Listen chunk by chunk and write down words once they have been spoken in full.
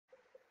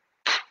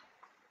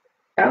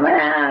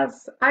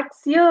Cámaras,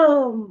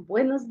 acción,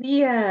 buenos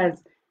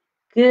días.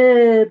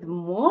 Good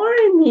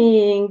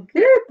morning,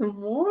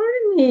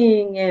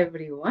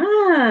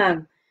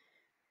 everyone.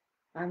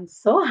 I'm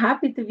so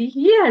happy to be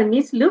here,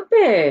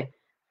 Ms.Lupe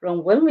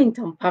from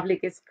Wilmington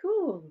Public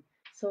School.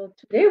 So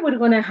today we're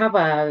going to have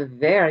a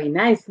very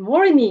nice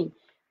morning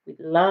with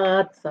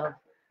lots of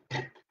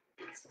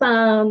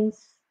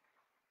sounds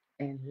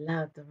and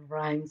lots of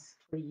rhymes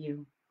for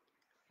you.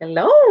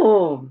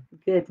 Hello,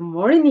 good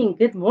morning,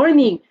 good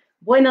morning.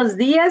 Buenos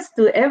dias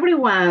to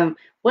everyone.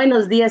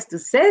 Buenos dias to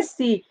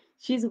Ceci.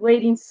 She's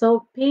waiting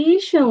so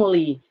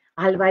patiently.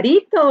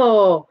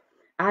 Alvarito,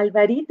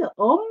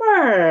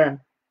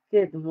 Omar.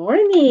 Good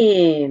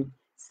morning.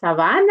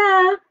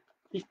 Savannah,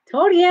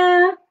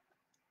 Victoria,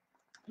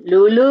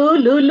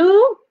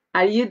 Lulu,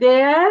 are you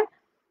there?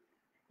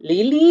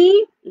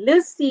 Lily,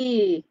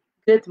 Lucy,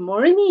 good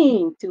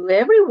morning to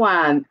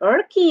everyone.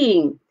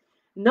 Erking,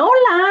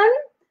 Nolan,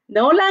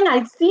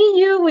 I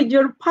see you with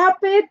your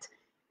puppet.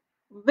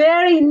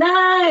 Very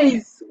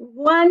nice.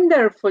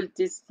 Wonderful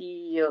to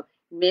see you.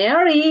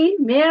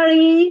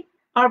 Mary,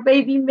 our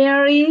baby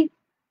Mary.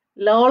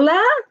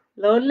 Lola,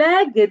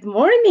 good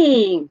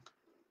morning.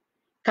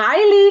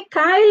 Kylie,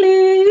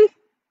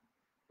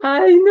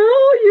 I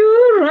know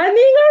you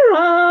running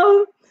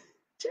around.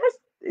 Just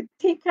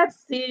take a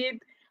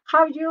seat,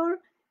 have your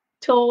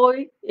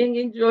toy, and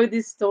enjoy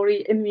this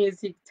story and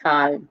music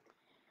time.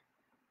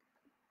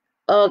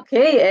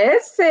 Okay,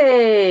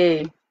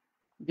 essay.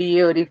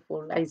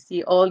 Beautiful. I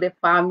see all the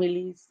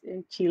families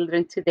and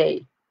children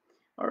today.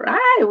 All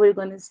right, we're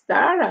going to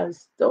start our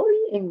story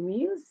and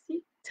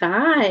music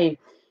time.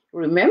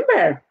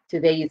 Remember,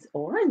 today is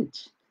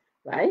orange,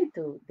 right?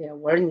 The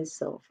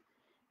awareness of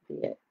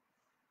the,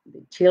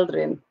 the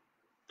children,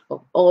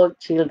 of all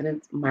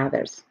children's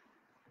mothers.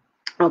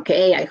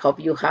 Okay, I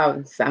hope you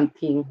have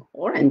something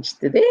orange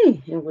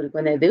today. And we're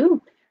gonna do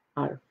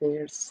our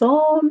first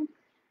song,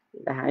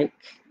 like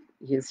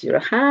use your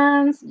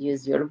hands,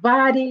 use your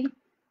body.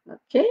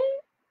 Okay,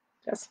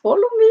 just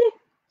follow me.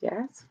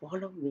 Just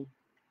follow me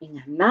in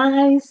a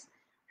nice,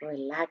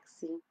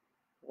 relaxing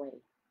way.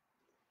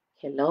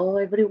 Hello,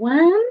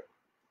 everyone.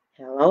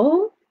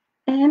 Hello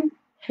and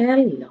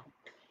hello.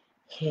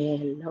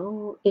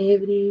 Hello,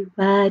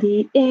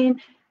 everybody, and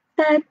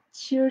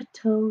touch your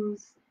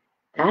toes,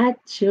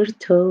 touch your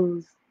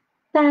toes,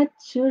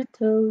 touch your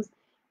toes.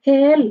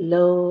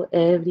 Hello,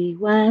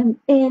 everyone,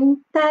 and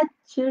touch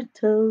your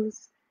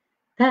toes,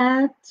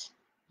 touch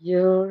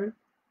your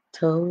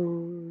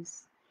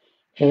toes.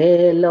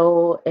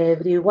 Hello,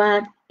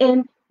 everyone,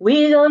 and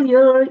wiggle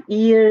your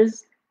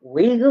ears,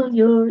 wiggle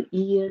your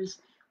ears,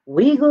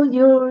 wiggle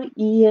your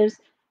ears.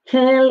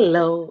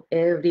 Hello,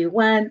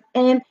 everyone,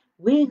 and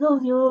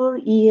wiggle your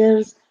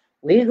ears,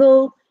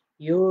 wiggle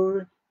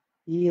your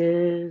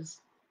ears.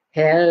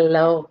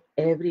 Hello,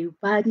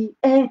 everybody,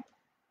 and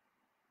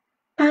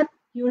pat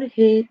your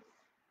head,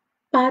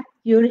 pat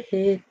your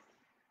head,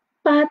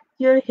 pat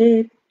your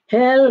head.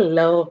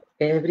 Hello,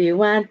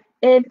 everyone,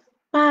 and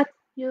pat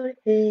your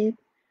head,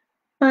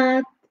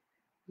 pat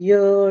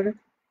your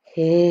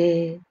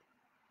head.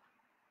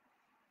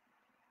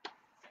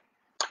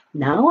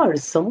 Now our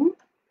song,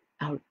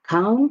 our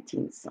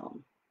counting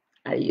song.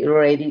 Are you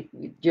ready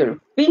with your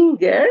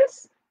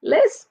fingers?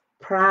 Let's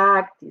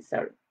practice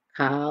our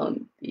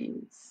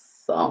counting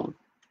song.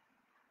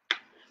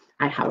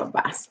 I have a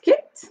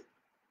basket,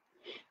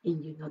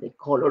 and you know the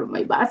color of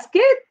my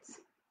basket.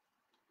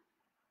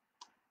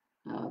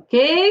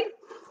 Okay,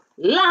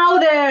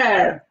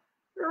 louder.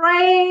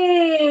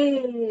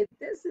 Red.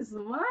 This is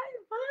my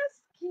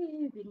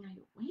basket. And I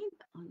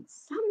went on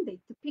Sunday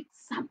to pick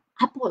some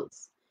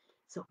apples.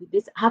 So with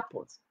these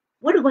apples,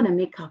 we're gonna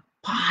make a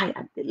pie,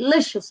 a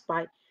delicious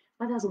pie.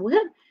 But as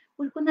well,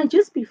 we're gonna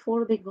just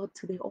before they go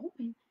to the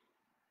oven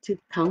to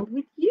count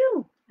with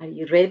you. Are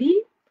you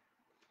ready?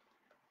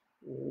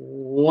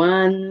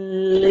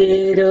 One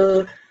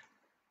little,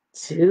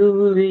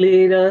 two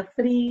little,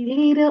 three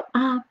little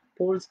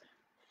apples,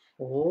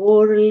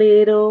 four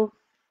little,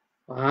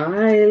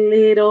 five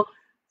little,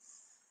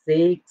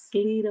 six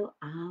little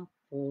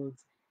apples,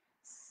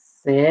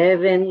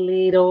 seven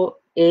little,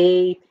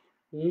 eight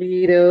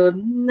little,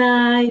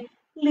 nine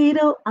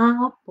little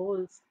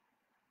apples,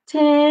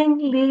 10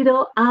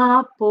 little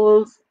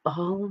apples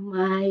on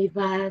my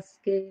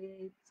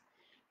basket.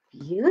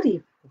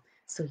 Beautiful.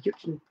 So you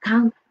can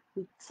count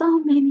with so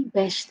many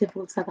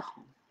vegetables at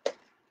home.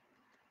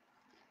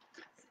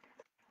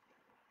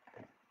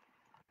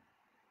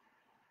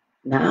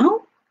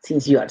 Now,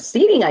 since you are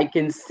sitting, I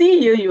can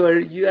see you.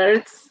 You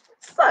are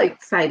so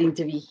exciting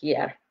to be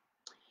here.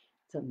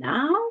 So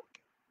now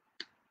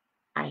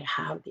I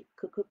have the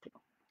cuckoo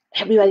clock.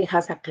 Everybody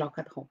has a clock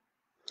at home.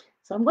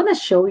 So I'm gonna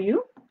show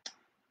you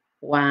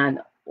one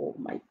of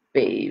my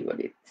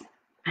favorite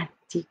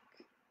antique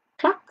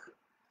clock.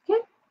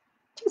 Okay,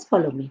 just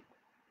follow me.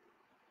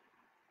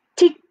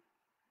 Tick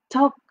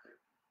tock,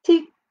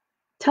 tick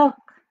tock.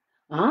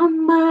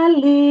 On my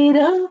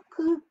little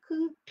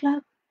cuckoo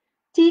clock.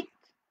 Tick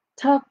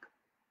tock,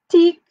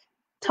 tick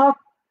tock.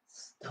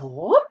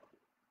 Stop.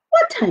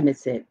 What time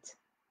is it?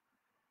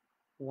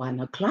 1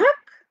 o'clock?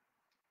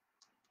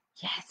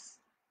 Yes,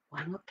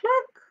 1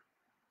 o'clock.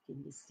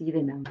 Can you see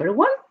the number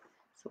 1?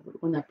 So we're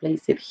going to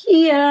place it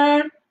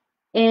here.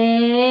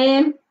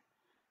 And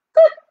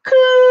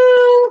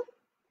cuckoo!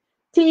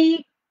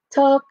 Tick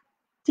tock,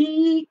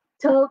 tick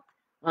tock.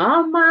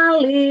 On my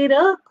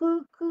little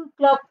cuckoo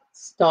clock.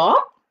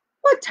 Stop.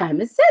 What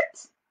time is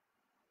it?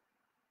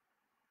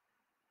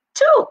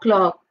 2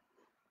 o'clock.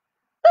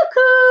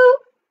 Cuckoo!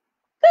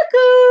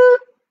 Cuckoo!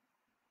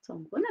 So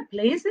I'm going to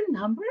place the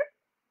number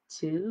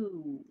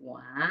 2.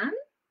 1. And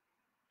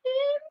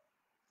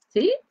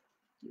see?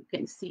 You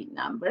can see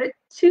number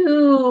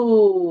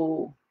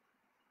 2.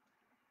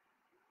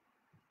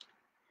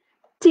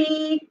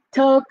 Tick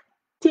tock,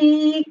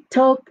 tick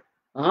tock.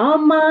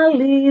 On my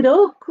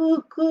little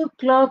cuckoo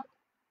clock.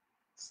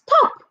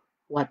 Stop.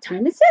 What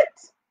time is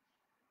it?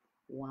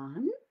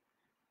 1,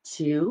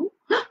 2,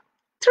 3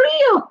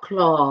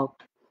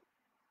 o'clock.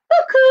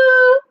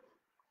 Cuckoo,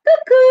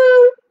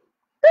 cuckoo,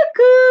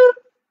 cuckoo.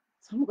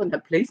 So I'm going to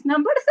place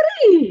number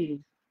 3.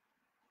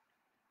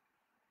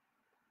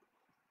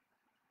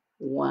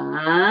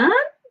 1,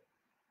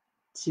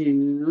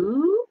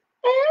 2,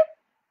 and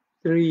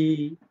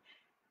 3.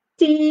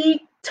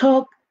 Tick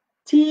tock,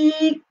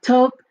 tick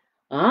tock.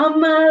 On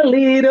my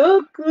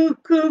little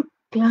cuckoo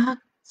clock.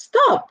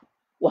 Stop.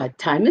 What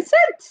time is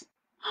it?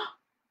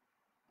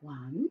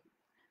 1,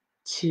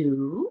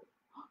 2,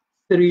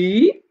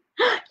 3.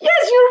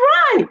 Yes, you're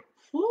right.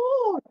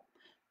 4.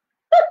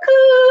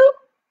 Cuckoo,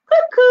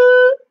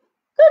 cuckoo,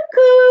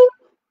 cuckoo,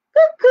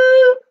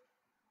 cuckoo.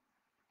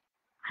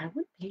 I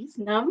will place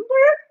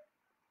number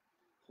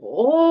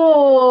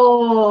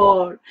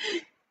 4.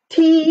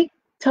 Tick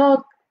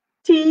tock,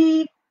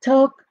 tick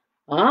tock.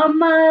 On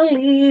my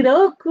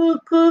little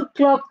cuckoo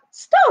clock.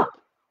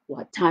 Stop.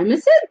 What time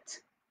is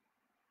it?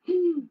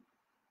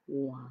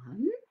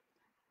 1,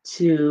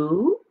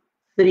 2,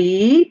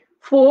 3,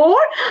 4.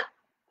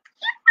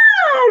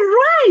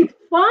 Right,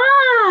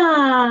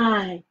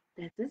 5.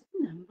 That is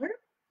number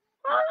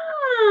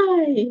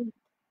 5.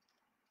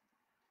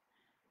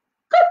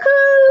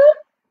 Cuckoo,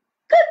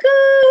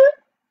 cuckoo,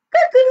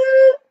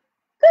 cuckoo,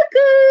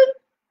 cuckoo,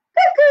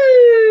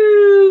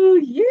 cuckoo.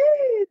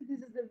 Yes, this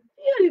is a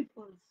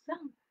beautiful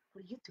sound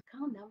for you to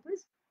count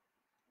numbers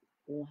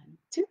 1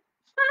 to 5.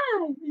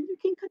 And you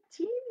can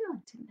continue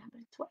until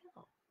number 12.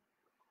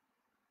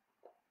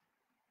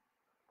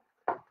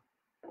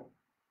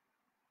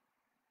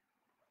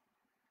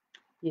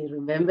 You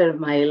remember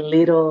my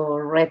little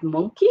red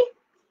monkey?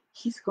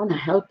 He's gonna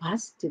help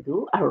us to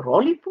do a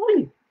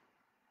roly-poly.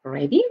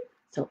 Ready?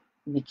 So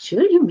make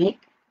sure you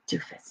make 2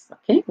 fists,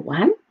 okay?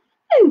 1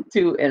 and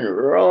 2, and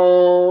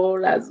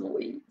roll as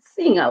we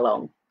sing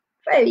along.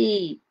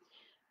 Ready?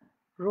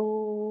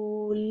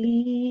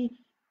 Roly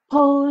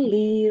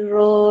poly,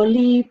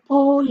 roly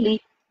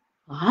poly,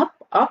 up,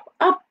 up,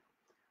 up,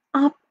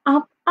 up,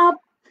 up,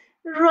 up.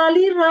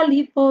 Rolly,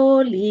 rolly,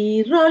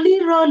 poly,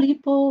 rolly, rolly,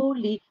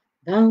 poly,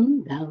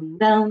 down, down,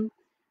 down,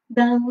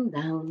 down,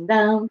 down,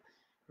 down.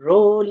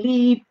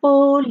 Roly,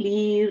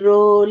 poly,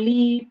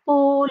 roly,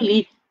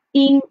 poly,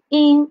 ing,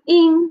 ing,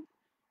 ing,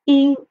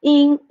 ing,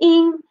 ing,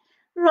 ing.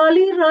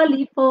 Rolly,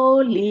 rolly,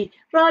 poly,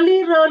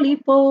 rolly, rolly,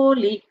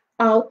 poly,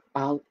 out,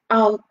 out,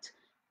 out,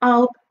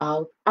 out,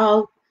 out,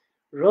 out.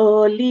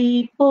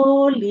 Roly,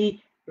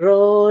 poly,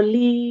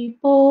 roly,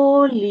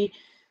 poly,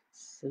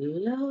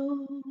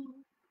 slow.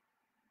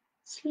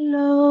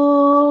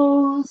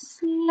 Slow,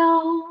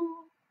 slow,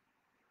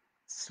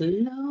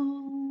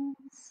 slow,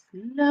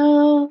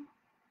 slow,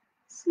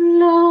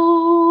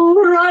 slow.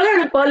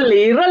 Roll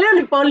polly,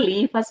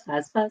 fast,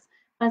 fast, fast,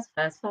 fast,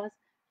 fast, fast,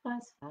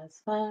 fast,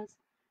 fast, fast.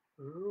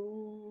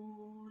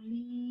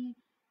 Roly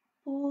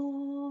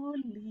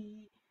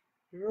poly,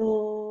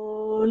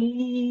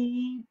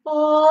 roly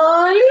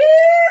poly.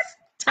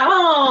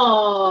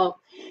 Stop.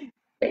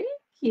 Thank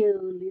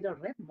you, little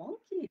red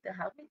monkey, to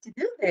help me to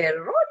do the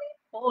roly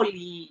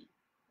poly.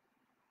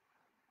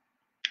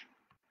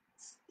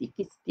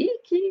 Sticky,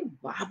 sticky,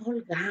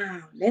 bubble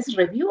gum. Let's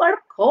review our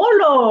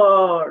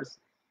colors.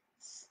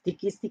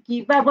 Sticky,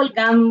 sticky, bubble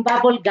gum,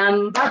 bubble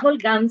gum, bubble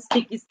gum,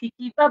 sticky,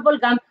 sticky, bubble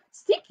gum.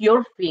 Stick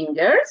your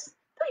fingers.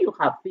 Do you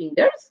have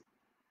fingers?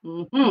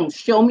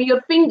 Show me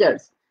your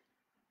fingers.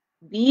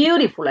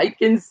 Beautiful. I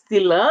can see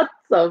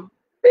lots of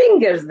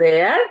fingers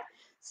there.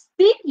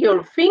 Stick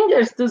your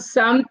fingers to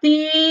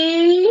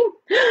something.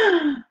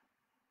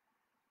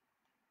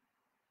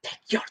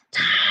 Take your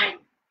time.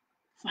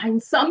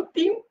 Find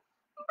something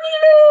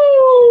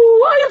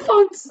blue. I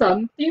found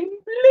something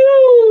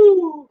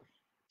blue.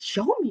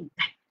 Show me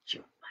that you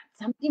found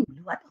something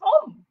blue at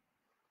home.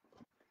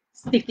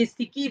 Sticky,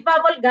 sticky,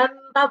 bubble gum,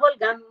 bubble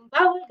gum,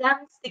 bubble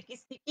gum, sticky,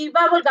 sticky,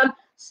 bubble gum.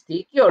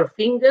 Stick your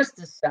fingers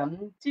to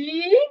something.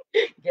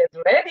 Get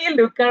ready,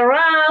 look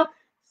around.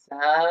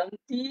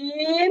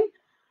 Something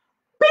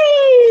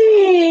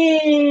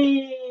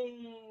pink.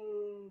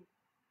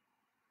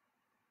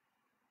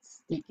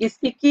 Sticky,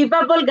 sticky,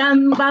 bubble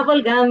gum,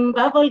 bubble gum,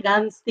 bubble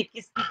gum,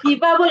 sticky, sticky,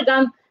 bubble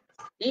gum.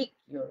 Stick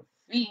your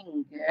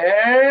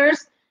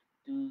fingers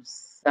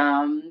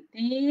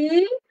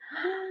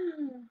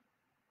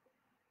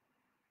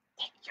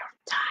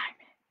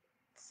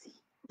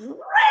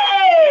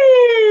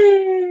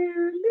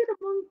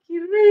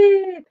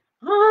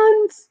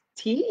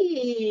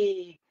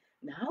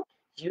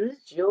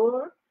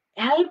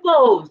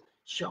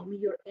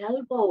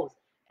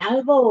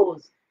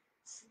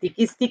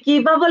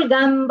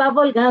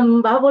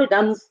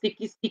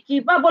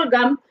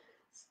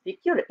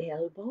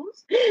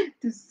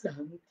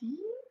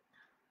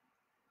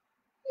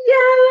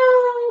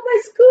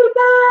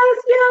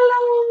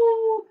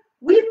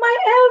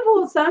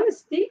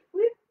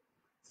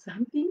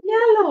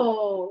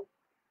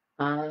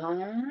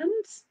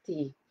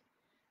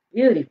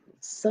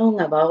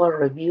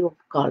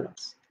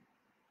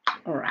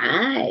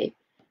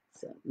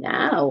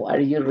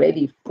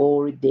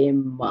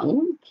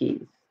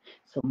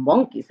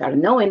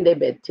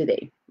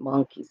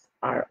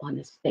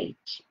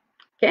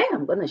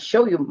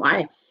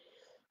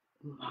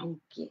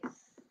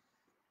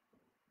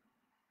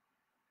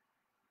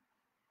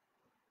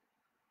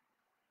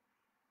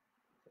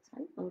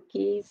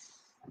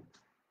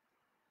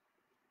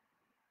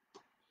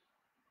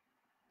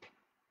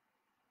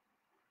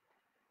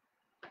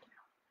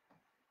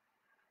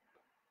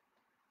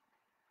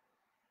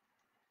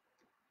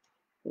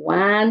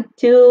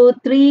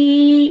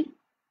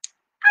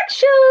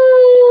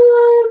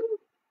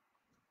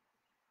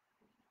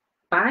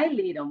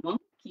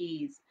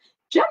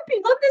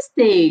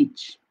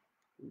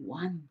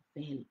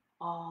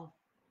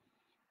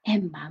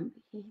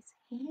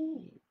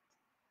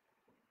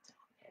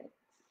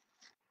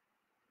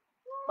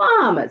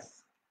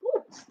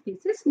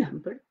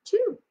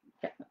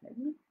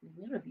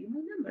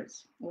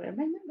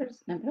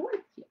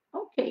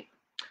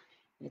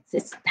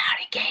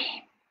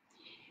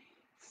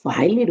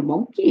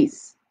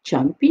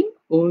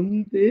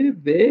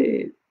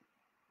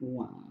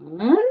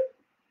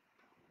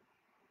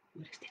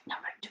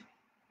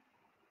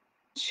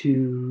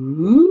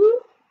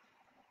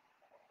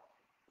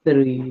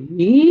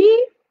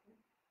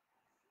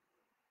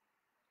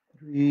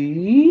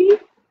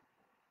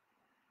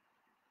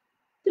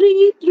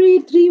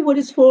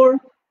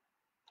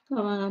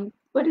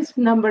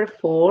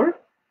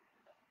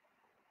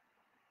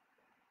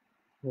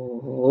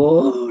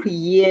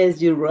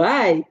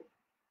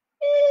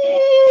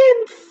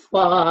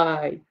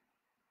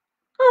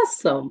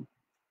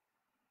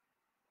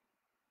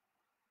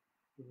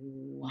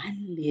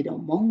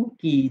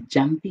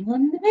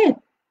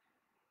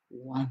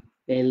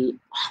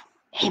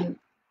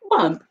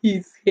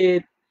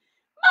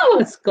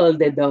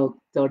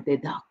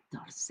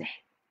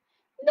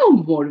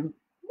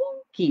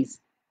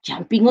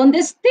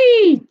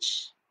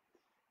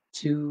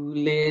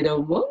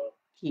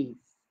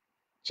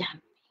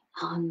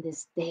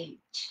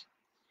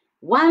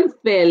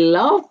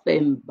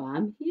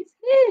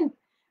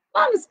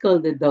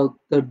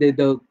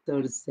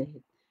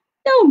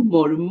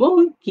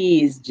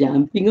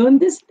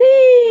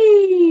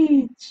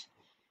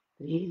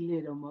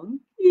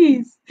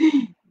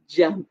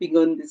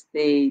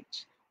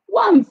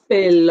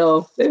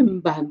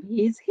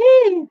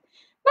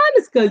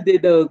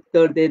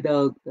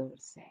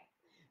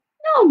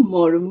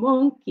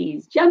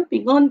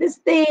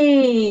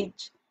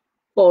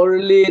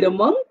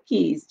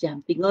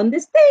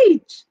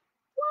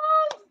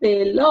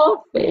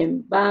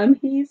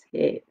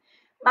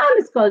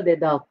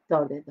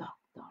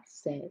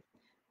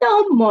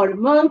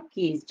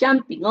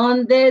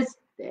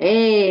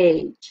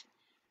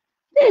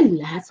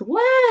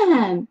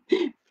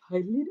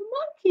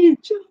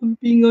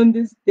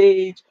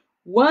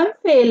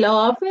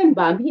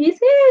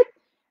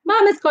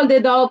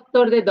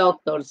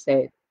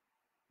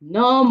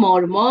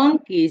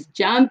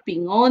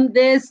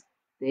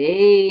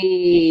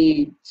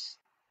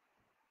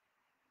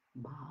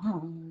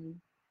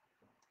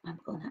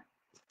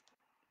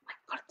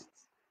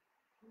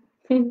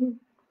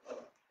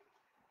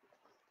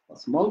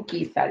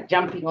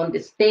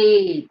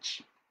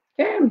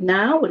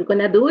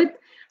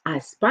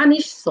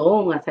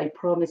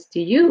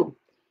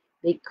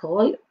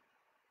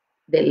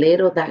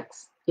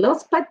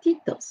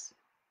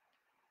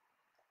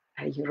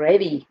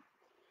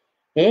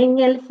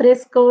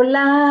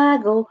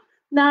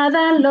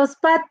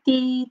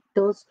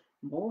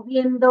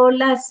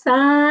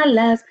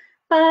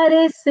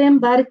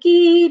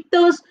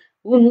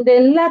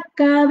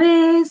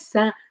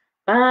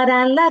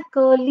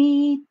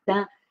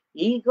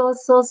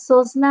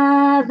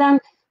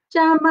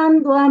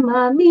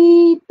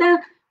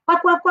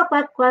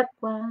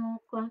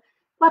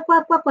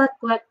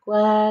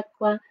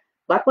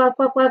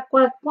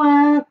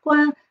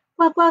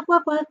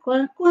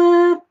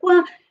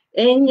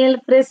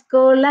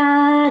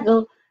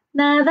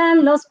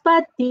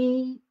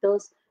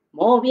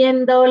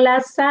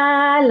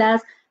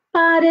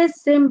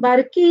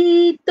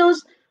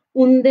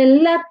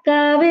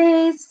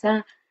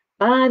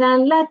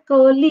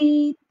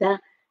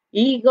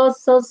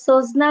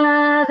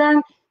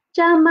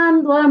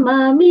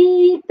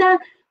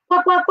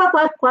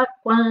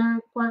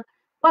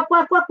Quack,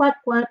 quack, quack, quack,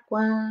 quack,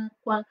 quack,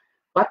 quack.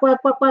 Quack,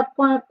 quack, quack, quack,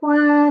 quack,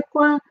 quack,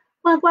 quack.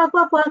 Quack, quack,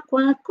 quack, quack,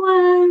 quack,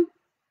 quack.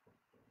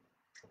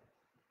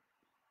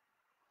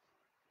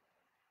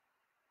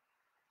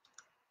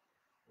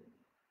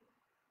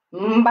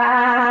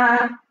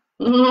 Mba,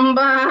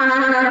 mba,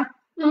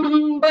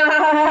 mba,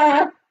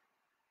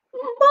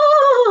 mba.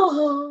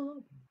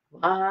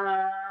 Ba,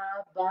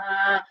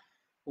 ba.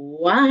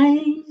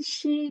 Why,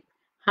 sheep,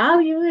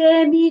 have you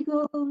any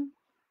good?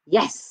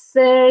 Yes,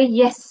 sir,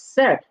 yes,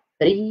 sir.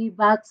 3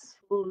 bags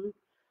full.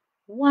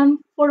 One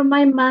for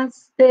my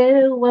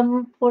master,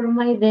 one for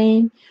my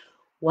dame,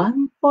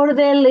 one for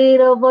the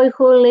little boy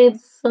who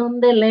lives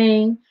on the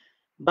lane.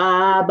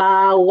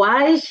 Baba,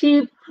 why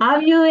sheep,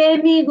 have you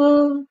any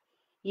good?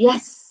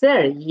 Yes,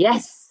 sir,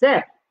 yes,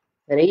 sir.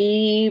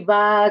 3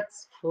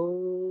 bags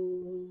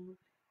full.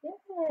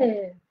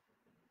 Yeah.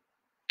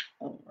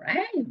 All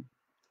right.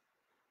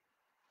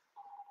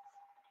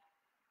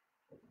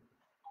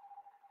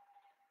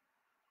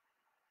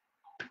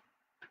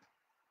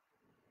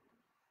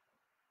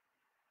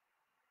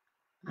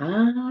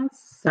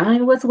 As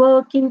I was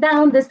walking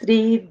down the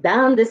street,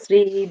 down the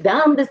street,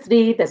 down the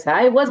street, as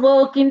I was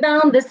walking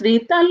down the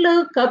street, I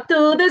look up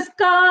to the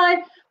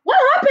sky. What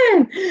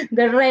happened?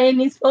 The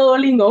rain is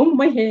falling on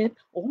my head,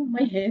 on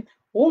my head,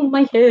 on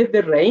my head.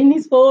 The rain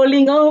is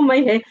falling on my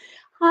head.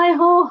 Hi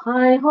ho,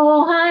 hi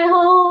ho, hi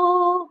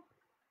ho.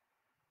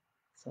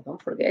 So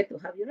don't forget to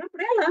have your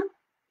umbrella.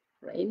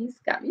 Rain is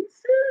coming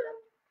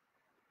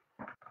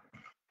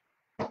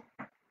soon.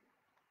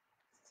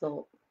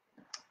 So,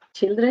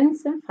 children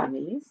and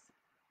families,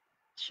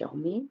 show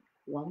me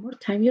one more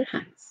time your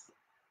hands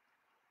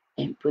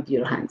and put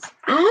your hands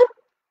up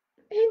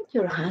and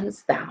your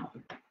hands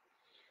down.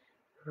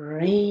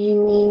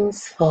 Rain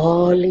is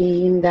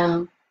falling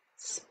down.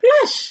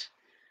 Splash!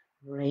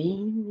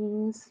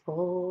 Rain is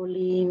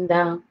falling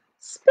down.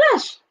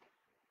 Splash!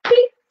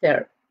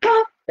 Pitter,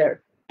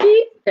 patter,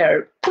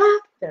 pitter,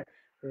 patter.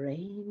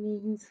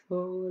 Rain is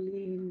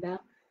falling down.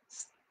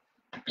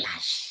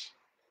 Splash!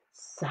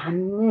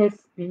 Sun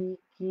is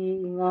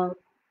peeking out.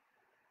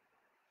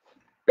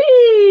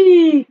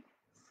 Peek!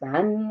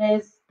 Sun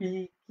is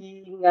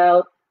peeking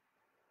out.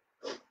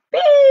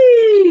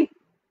 Peek!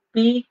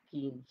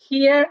 Peeking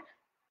here,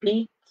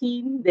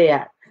 peeking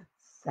there.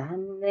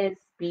 Sun is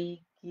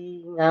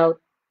peeking out.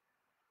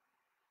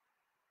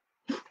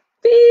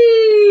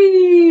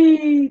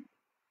 Peek!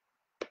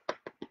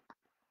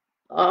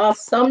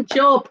 Awesome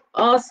job.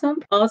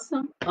 Awesome,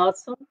 awesome,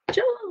 awesome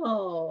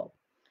job.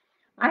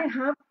 I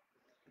have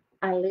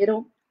a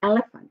little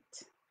elephant,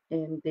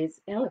 and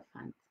this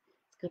elephant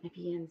is going to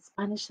be in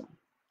Spanish song.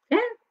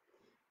 Okay?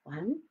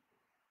 1,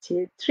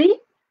 2, 3.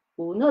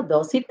 1,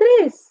 2 y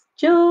 3.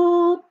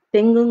 Yo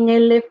tengo un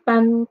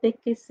elefante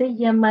que se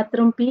llama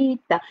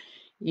Trompita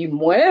y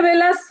mueve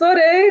las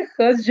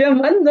orejas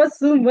llamando a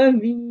su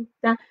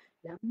mamita.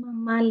 La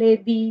mamá le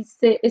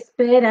dice,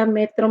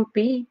 espérame,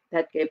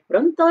 Trompita, que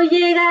pronto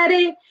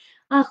llegaré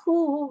a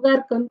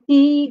jugar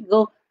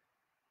contigo.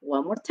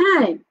 One more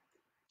time.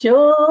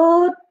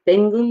 Yo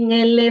tengo un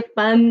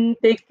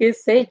elefante que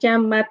se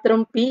llama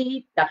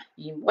Trompita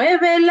y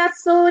mueve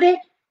las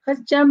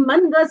orejas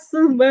llamando a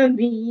su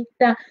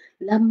mamita.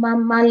 La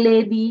mamá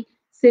le dice,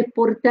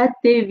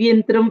 pórtate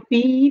bien,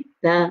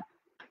 Trompita,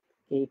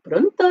 que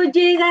pronto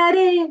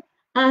llegaré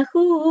a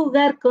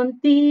jugar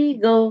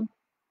contigo.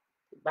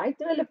 Bye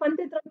to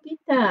elefante,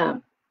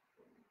 Trompita.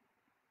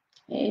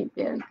 Hey,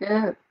 very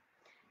good.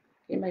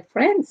 Okay, my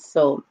friends.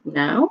 So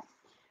now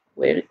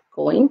we're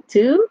going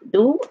to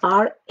do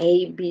our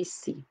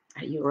ABC.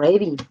 Are you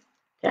ready?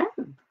 Yeah,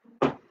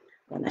 I'm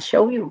gonna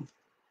show you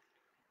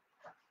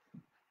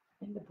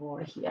in the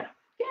board here.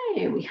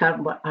 Okay, we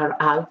have our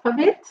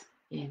alphabet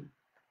and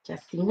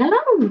just sing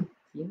along.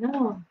 Sing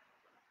along.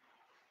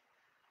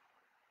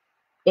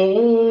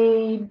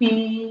 A,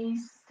 B,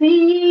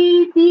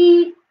 C,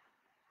 D,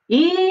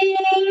 E,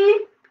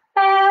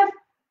 F,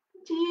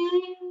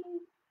 G,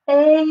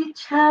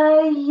 H,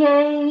 I,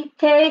 J,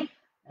 K,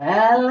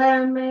 L,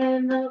 M,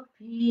 N, O,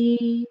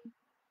 P,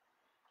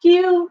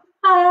 Q,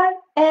 R,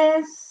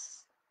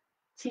 S,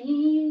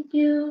 T,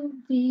 U,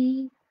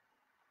 V,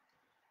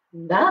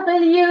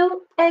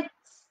 W, X,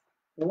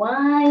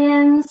 Y,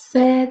 and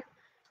Z.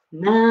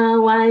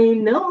 Now I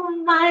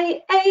know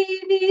my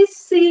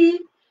ABC.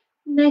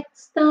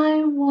 Next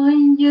time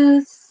when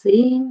you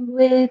sing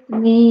with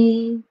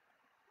me.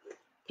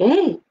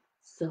 Okay,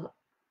 so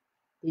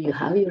do you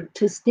have your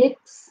 2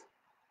 sticks?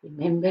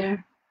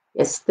 Remember,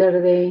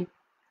 yesterday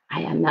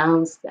I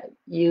announced that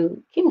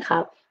you can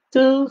have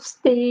 2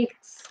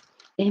 sticks,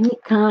 any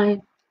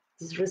kind.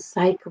 It's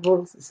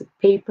recyclables, it's a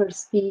paper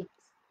sticks,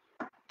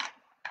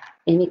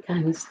 any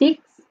kind of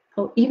sticks,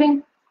 or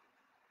even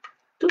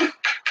 2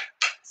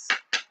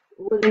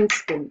 wooden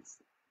spoons.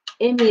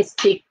 Any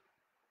stick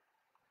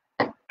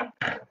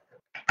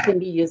can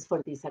be used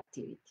for this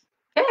activity.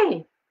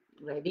 Okay,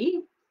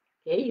 ready?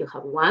 Okay, you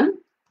have one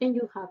and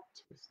you have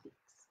 2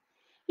 sticks.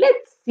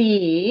 Let's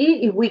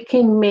see if we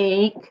can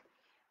make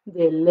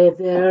the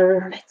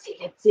leather. Let's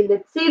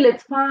see.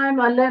 Let's find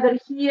a leather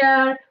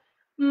here.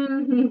 Did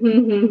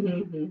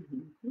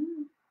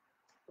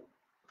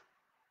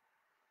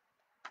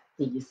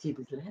you see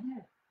this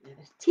letter?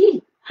 Letter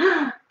T.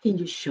 Can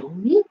you show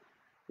me?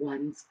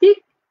 One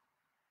stick,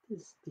 two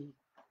stick.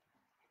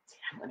 See,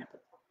 I'm gonna put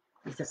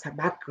this as a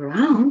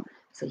background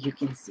so you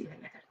can see the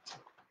letter T.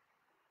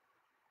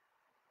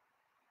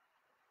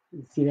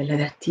 You see the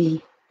letter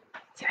T.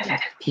 See the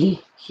letter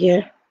T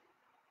here.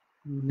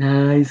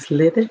 Nice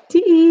letter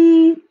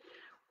T.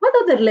 What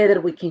other letter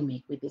we can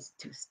make with these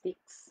two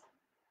sticks?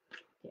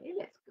 Okay,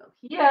 let's go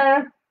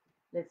here.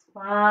 Let's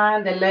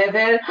find the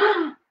letter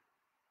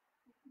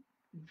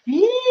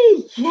V.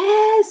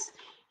 Yes,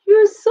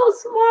 you're so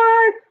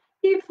smart.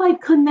 If I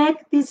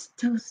connect these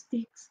two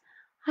sticks,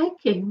 I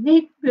can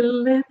make the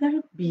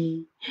letter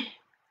B.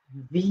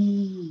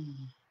 V.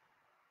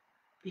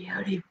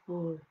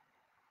 Beautiful.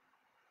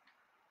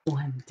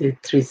 One, two,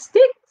 three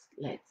sticks.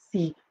 Let's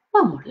see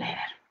one more letter.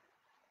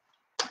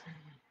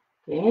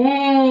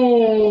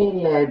 Okay,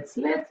 let's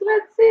see. The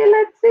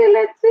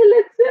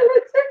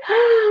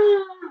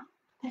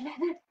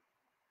letter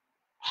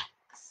X.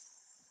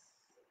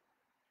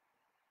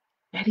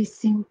 Very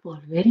simple,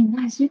 very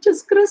nice. You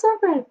just cross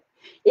over.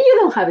 If you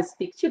don't have a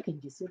stick, you can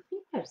use your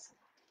fingers.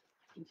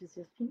 You can use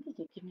your fingers.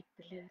 You can make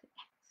the letter X.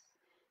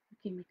 You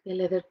can make the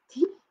letter T.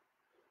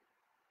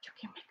 You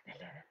can make the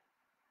letter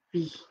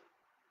B.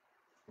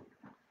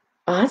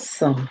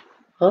 Awesome.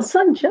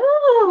 Awesome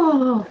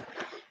job.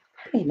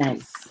 Very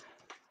nice.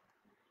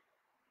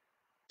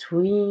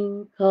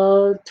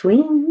 Twinkle,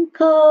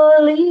 twinkle,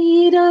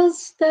 little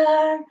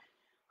star,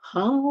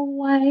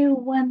 how I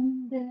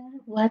wonder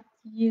what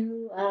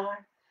you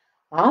are.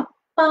 Up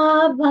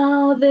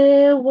above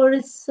the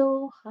world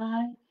so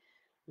high,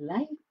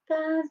 like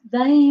a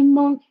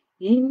diamond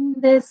in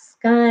the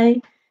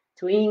sky.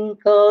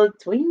 Twinkle,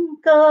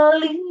 twinkle,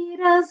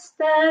 little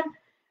star,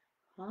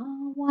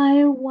 how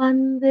I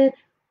wonder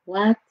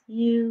what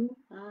you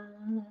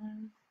are.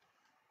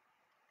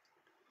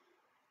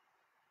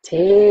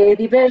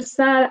 Teddy bears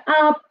are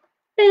up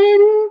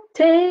and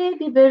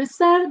teddy bears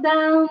are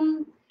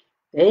down.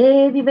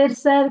 Teddy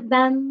bears are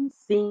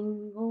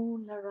dancing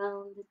all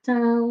around the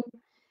town.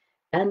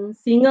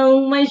 Dancing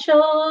on my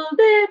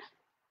shoulder,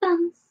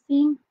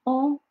 dancing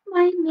on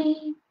my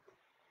knee.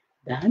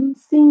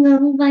 Dancing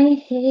on my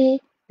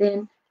head,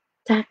 then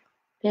tuck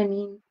them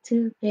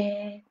into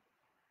bed.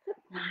 Good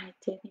night,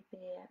 teddy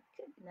bear.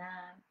 Good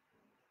night.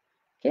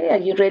 Okay, are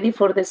you ready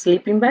for the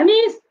sleeping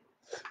bunnies?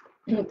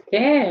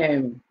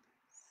 Okay.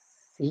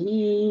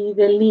 See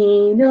the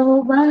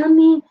little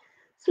bunny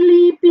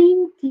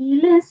sleeping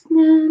till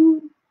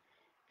noon.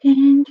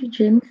 Can you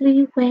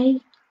gently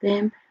wake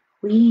them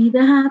with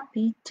a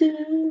happy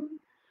tune?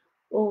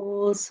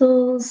 Oh,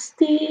 so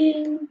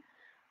still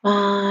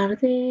are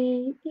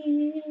they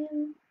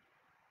ill?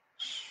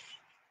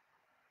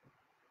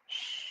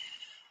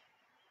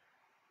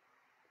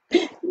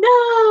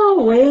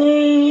 No,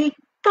 wake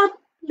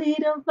up,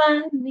 little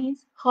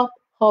bunnies, hop,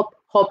 hop,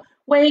 hop.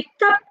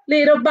 Wake up,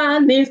 little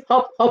bunnies,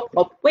 hop, hop,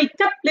 hop. Wake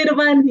up, little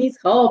bunnies,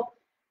 hop,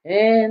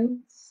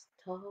 and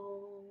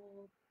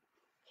stop.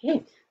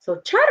 Okay, so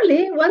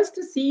Charlie wants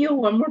to see you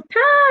one more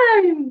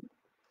time.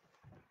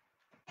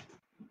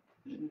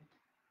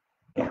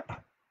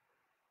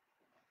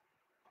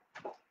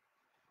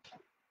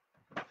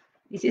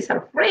 This is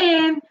our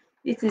friend.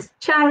 This is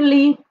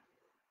Charlie,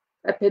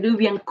 a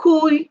Peruvian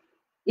cuy.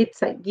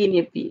 It's a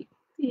guinea pig.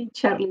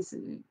 Charlie's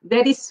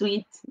very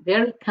sweet,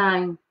 very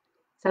kind.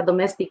 It's a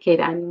domesticated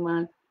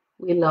animal.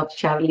 We love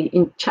Charlie,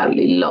 and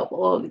Charlie loves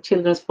all the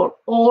children for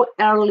all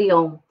early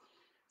on.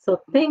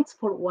 So thanks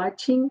for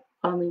watching,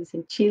 families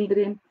and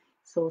children.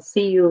 So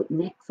see you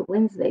next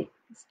Wednesday.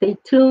 Stay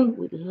tuned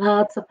with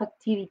lots of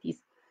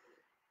activities,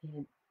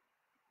 and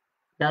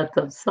lots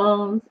of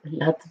songs, and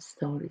lots of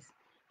stories.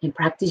 And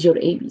practice your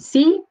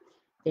ABC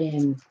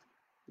and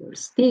your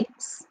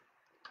sticks.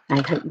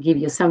 I can give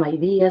you some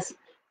ideas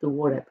to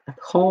work at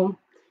home.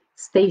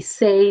 Stay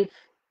safe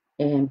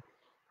and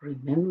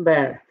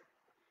remember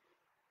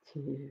to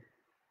use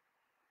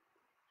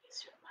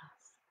your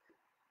mask.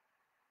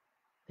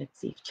 Let's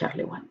see if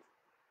Charlie wants.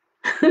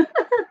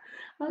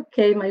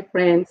 Okay, my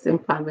friends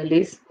and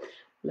families,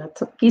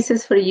 lots of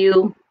kisses for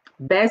you.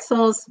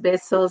 Besos,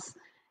 besos.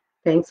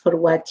 Thanks for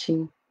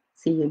watching.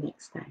 See you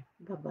next time.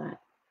 Bye bye.